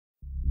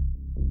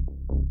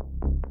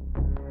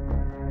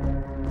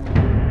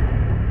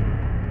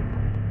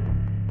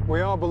We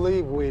all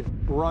believe we'd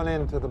run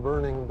into the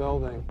burning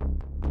building.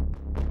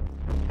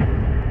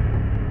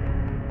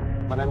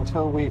 But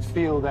until we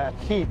feel that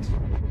heat,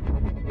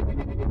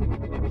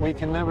 we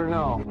can never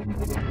know.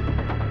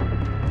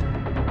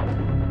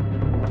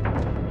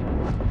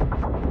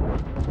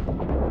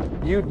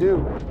 You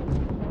do.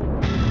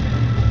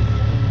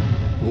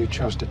 You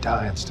chose to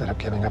die instead of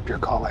giving up your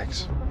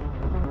colleagues.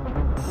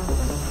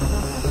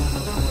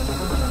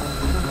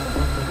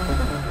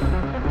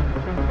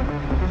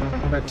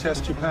 That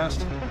test you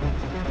passed?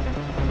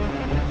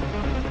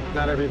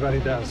 Not everybody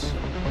does.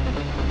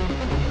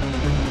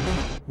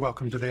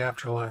 Welcome to the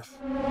afterlife.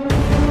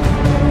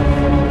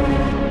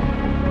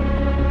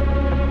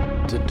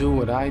 To do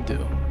what I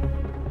do,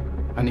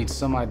 I need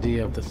some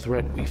idea of the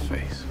threat we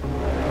face.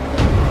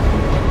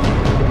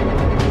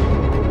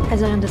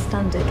 As I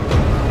understand it,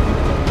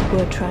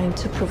 we're trying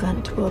to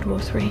prevent World War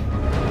III.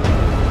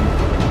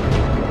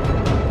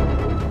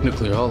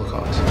 Nuclear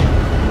holocaust.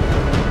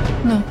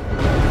 No.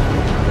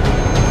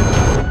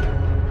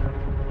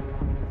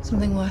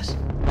 Something worse.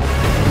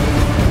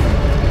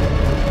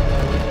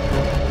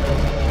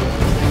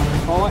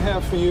 All I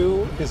have for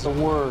you is a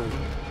word.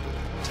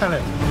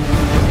 Tenet.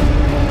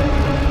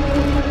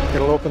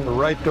 It'll open the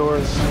right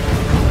doors,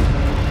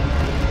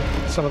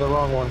 some of the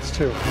wrong ones,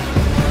 too.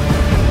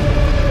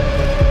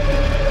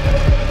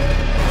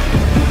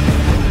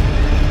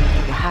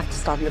 You have to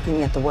start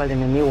looking at the world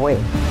in a new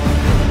way.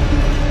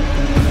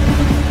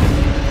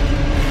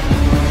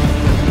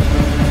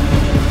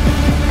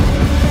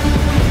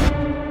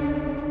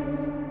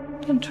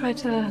 Don't try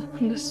to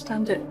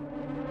understand it.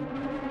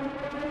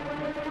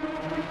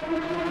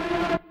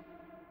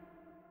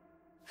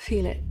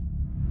 Feel it.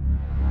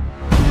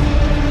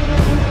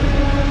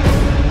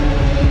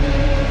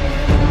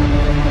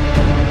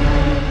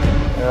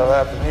 What'll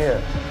happen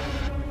here?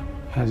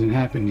 Hasn't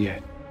happened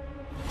yet.